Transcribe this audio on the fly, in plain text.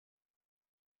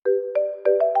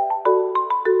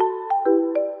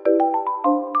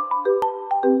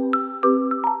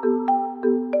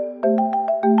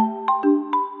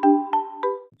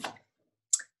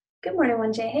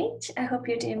everyone, JH. I hope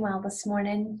you're doing well this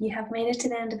morning. You have made it to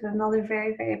the end of another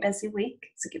very, very busy week,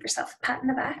 so give yourself a pat on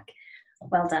the back.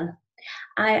 Well done.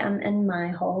 I am in my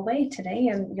hallway today,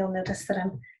 and you'll notice that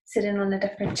I'm sitting on a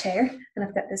different chair, and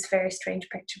I've got this very strange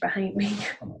picture behind me.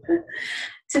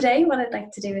 Today, what I'd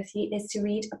like to do with you is to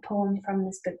read a poem from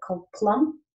this book called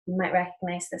Plum. You might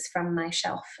recognize this from my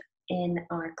shelf in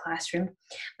our classroom,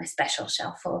 my special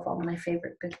shelf full of all my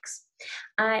favorite books.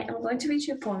 I am going to read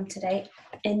you a poem today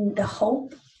in the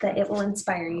hope that it will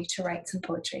inspire you to write some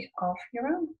poetry of your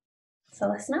own. So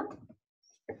listen up.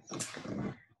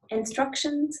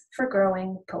 Instructions for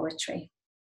growing poetry,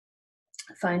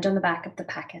 found on the back of the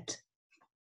packet.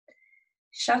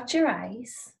 Shut your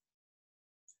eyes,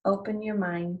 open your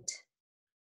mind,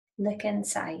 look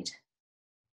inside.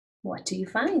 What do you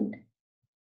find?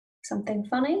 Something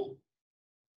funny?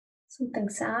 Something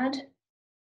sad?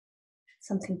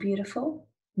 Something beautiful,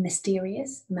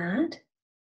 mysterious, mad?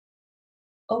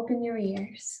 Open your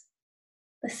ears,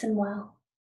 listen well.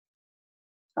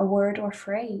 A word or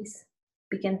phrase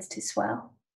begins to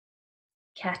swell.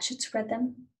 Catch its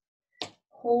rhythm,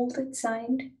 hold its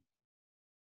sound.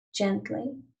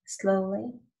 Gently, slowly,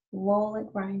 roll it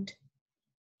round.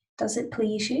 Does it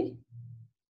please you?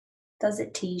 Does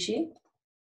it tease you?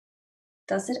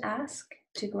 Does it ask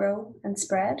to grow and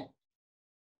spread?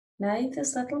 Now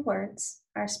those little words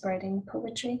are spreading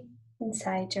poetry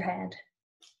inside your head.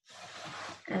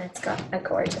 And it's got a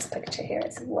gorgeous picture here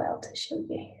as well to show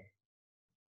you.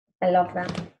 I love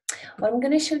that. What I'm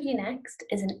going to show you next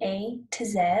is an A to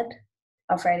Z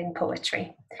of writing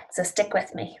poetry. So stick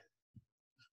with me.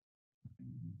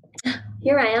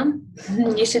 Here I am.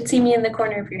 You should see me in the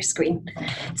corner of your screen.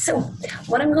 So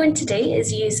what I'm going to do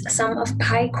is use some of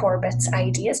Pi Corbett's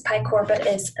ideas. Pi Corbett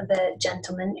is the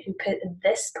gentleman who put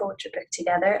this poetry book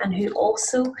together and who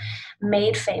also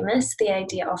made famous the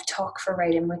idea of talk for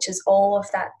writing, which is all of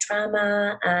that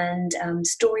drama and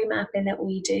story mapping that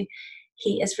we do.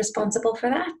 He is responsible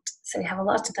for that, so we have a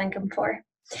lot to thank him for.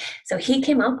 So he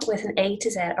came up with an A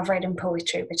to Z of writing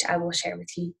poetry, which I will share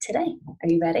with you today. Are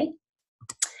you ready?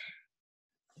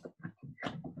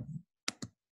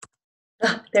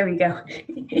 There we go.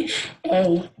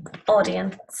 A,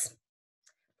 audience.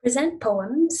 Present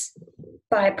poems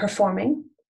by performing,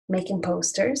 making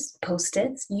posters,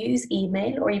 post-its, use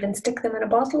email, or even stick them in a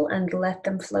bottle and let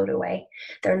them float away.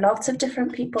 There are lots of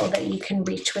different people that you can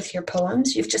reach with your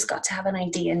poems. You've just got to have an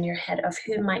idea in your head of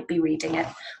who might be reading it.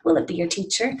 Will it be your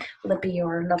teacher? Will it be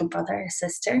your little brother or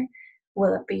sister?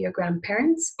 Will it be your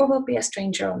grandparents? Or will it be a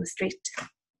stranger on the street?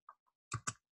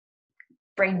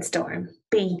 Brainstorm.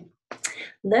 B,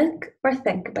 look or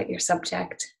think about your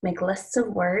subject. Make lists of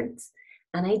words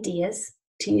and ideas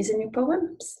to use in your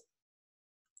poems.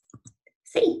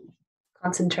 C,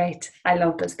 concentrate. I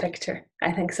love this picture.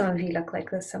 I think some of you look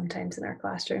like this sometimes in our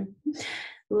classroom.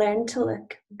 Learn to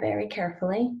look very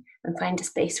carefully and find a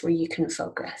space where you can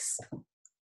focus.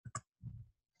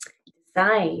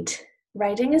 Decide.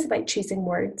 Writing is about choosing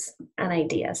words and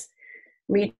ideas.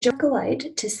 Read your book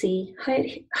aloud to see how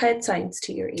it sounds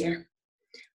to your ear.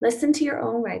 Listen to your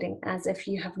own writing as if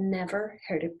you have never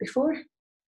heard it before.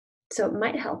 So it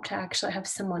might help to actually have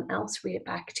someone else read it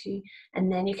back to you,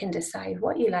 and then you can decide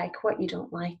what you like, what you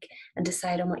don't like, and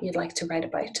decide on what you'd like to write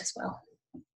about as well.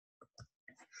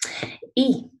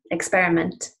 E,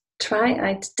 experiment. Try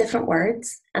out different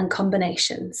words and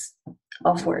combinations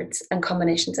of words and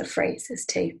combinations of phrases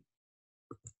too.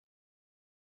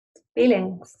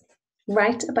 Feelings.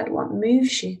 Write about what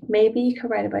moves you. Maybe you can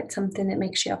write about something that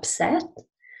makes you upset.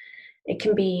 It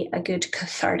can be a good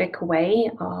cathartic way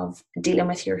of dealing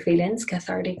with your feelings.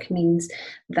 Cathartic means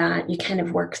that you kind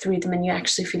of work through them and you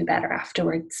actually feel better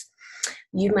afterwards.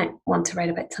 You might want to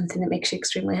write about something that makes you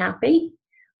extremely happy,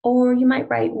 or you might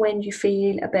write when you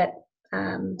feel a bit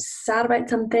sad about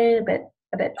something,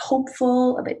 a bit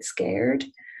hopeful, a bit scared.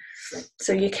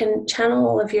 So you can channel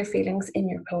all of your feelings in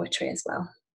your poetry as well.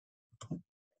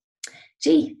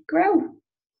 G, grow.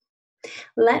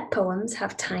 Let poems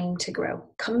have time to grow.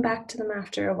 Come back to them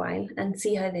after a while and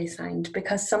see how they sound,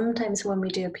 because sometimes when we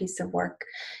do a piece of work,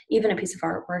 even a piece of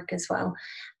artwork as well,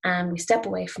 and we step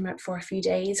away from it for a few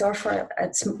days or for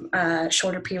a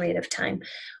shorter period of time,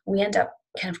 we end up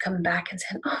kind of coming back and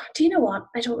saying, oh, do you know what?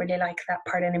 I don't really like that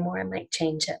part anymore. I might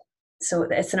change it. So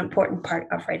it's an important part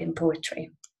of writing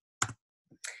poetry.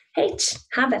 H,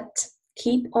 habit.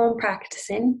 Keep on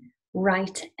practicing.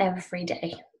 Write every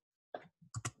day.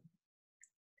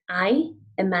 I,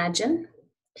 imagine.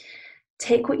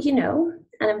 Take what you know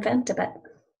and invent a bit.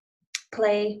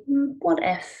 Play what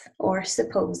if or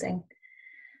supposing.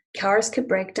 Cars could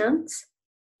breakdance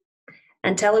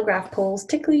and telegraph poles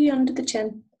tickle you under the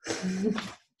chin.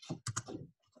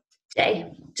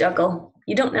 J, juggle.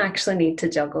 You don't actually need to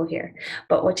juggle here,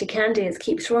 but what you can do is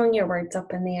keep throwing your words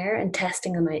up in the air and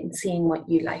testing them out and seeing what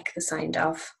you like the sound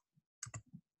of.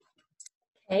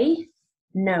 K,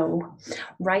 know.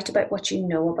 Write about what you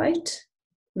know about,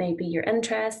 maybe your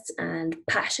interests and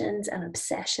passions and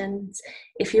obsessions.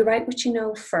 If you write what you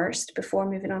know first before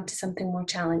moving on to something more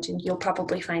challenging, you'll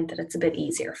probably find that it's a bit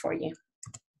easier for you.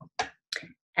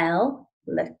 L,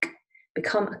 look.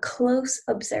 Become a close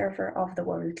observer of the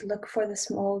world. Look for the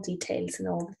small details in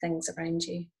all the things around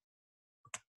you.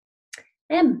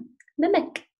 M,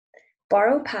 mimic.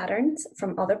 Borrow patterns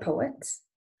from other poets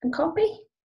and copy.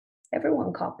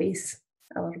 Everyone copies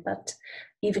a little bit.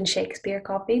 Even Shakespeare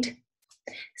copied.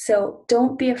 So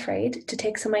don't be afraid to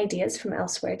take some ideas from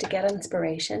elsewhere to get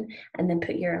inspiration and then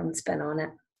put your own spin on it.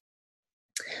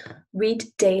 Read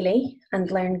daily and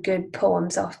learn good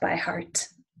poems off by heart.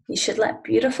 You should let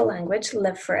beautiful language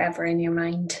live forever in your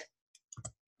mind.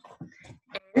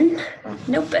 N,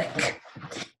 notebook.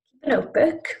 Keep a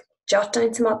notebook, jot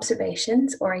down some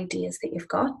observations or ideas that you've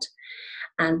got,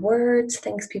 and words,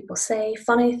 things people say,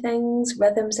 funny things,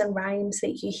 rhythms and rhymes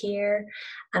that you hear,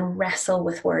 and wrestle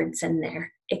with words in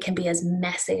there. It can be as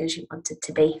messy as you want it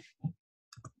to be.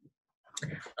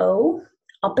 O,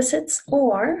 opposites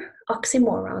or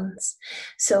oxymorons.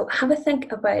 So have a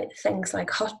think about things like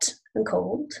hot and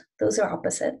cold. Those are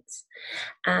opposites.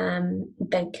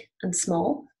 Big and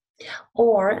small.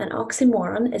 Or an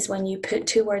oxymoron is when you put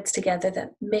two words together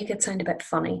that make it sound a bit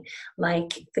funny,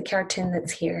 like the cartoon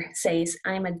that's here says,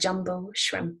 I'm a jumbo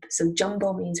shrimp. So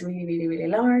jumbo means really, really, really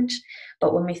large.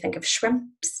 But when we think of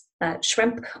shrimp,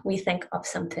 we think of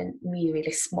something really,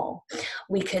 really small.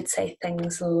 We could say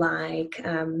things like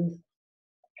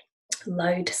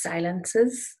loud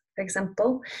silences, for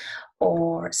example,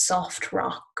 or soft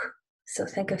rock. So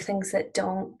think of things that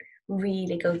don't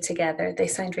really go together. They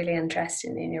sound really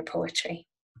interesting in your poetry.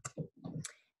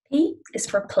 P is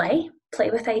for play. Play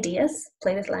with ideas,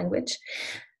 play with language,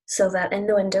 so that in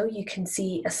the window you can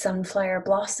see a sunflower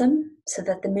blossom, so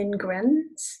that the moon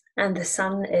grins and the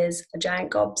sun is a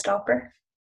giant gobstopper.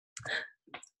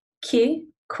 Q,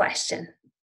 question.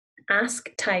 Ask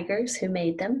tigers who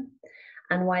made them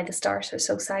and why the stars are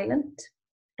so silent,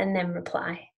 and then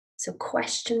reply. So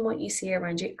question what you see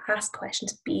around you, ask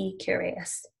questions, be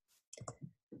curious.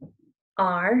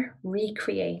 R,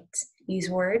 recreate. Use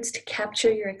words to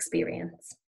capture your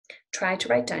experience. Try to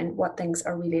write down what things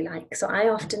are really like. So I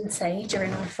often say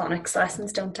during our phonics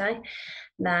lessons, don't I,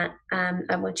 that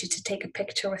I want you to take a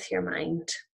picture with your mind.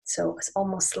 So it's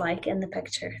almost like in the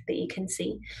picture that you can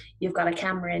see, you've got a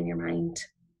camera in your mind.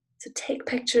 So take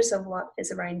pictures of what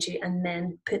is around you and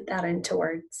then put that into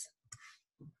words.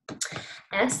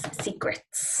 S,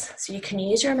 secrets. So you can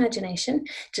use your imagination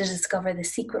to discover the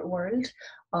secret world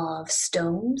of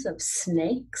stones, of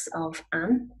snakes, of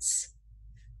ants,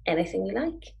 anything you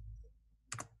like.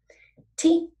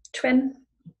 T, trim.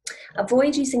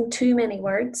 Avoid using too many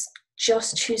words,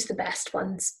 just choose the best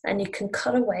ones, and you can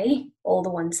cut away all the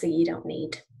ones that you don't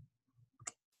need.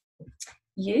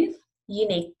 U,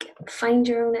 unique. Find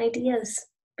your own ideas,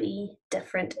 be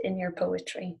different in your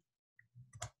poetry.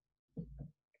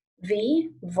 V,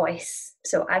 voice.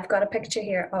 So I've got a picture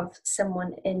here of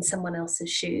someone in someone else's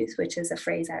shoes, which is a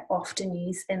phrase I often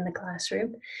use in the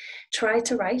classroom. Try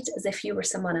to write as if you were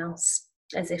someone else,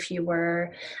 as if you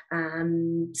were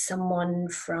someone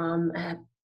from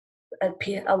a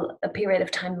period of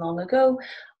time long ago,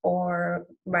 or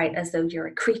write as though you're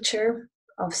a creature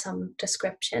of some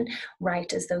description,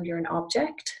 write as though you're an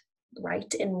object,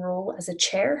 write in role as a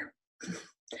chair,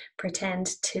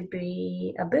 pretend to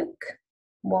be a book.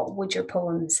 What would your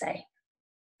poem say?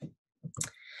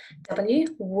 W,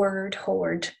 word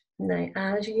hoard. Now,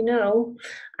 as you know,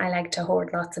 I like to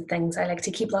hoard lots of things. I like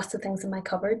to keep lots of things in my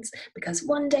cupboards because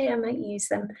one day I might use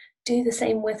them. Do the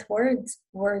same with words.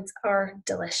 Words are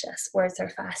delicious. Words are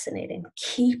fascinating.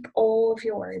 Keep all of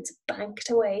your words banked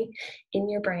away in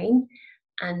your brain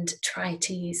and try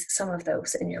to use some of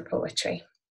those in your poetry.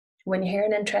 When you hear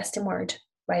an interesting word,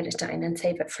 write it down and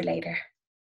save it for later.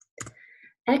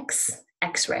 X,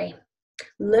 X-ray.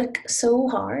 Look so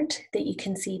hard that you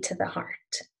can see to the heart.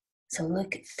 So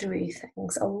look through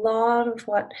things. A lot of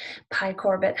what Pi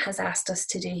Corbett has asked us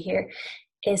to do here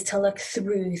is to look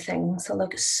through things, to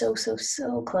look so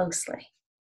closely.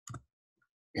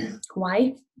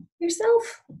 Why?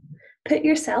 Yourself. Put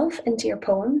yourself into your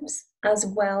poems as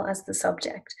well as the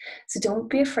subject. So don't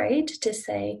be afraid to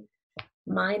say,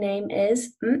 my name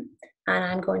is, and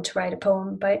I'm going to write a poem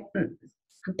about, and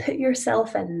put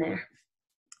yourself in there.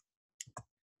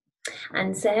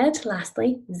 And Z,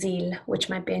 lastly, Ziel, which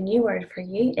might be a new word for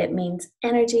you. It means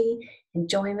energy,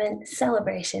 enjoyment,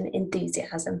 celebration,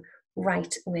 enthusiasm.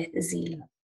 Write with Ziel.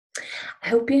 I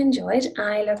hope you enjoyed.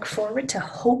 I look forward to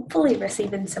hopefully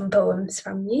receiving some poems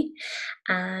from you,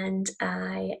 and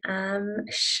I am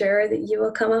sure that you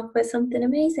will come up with something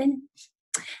amazing.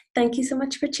 Thank you so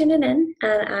much for tuning in,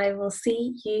 and I will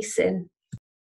see you soon.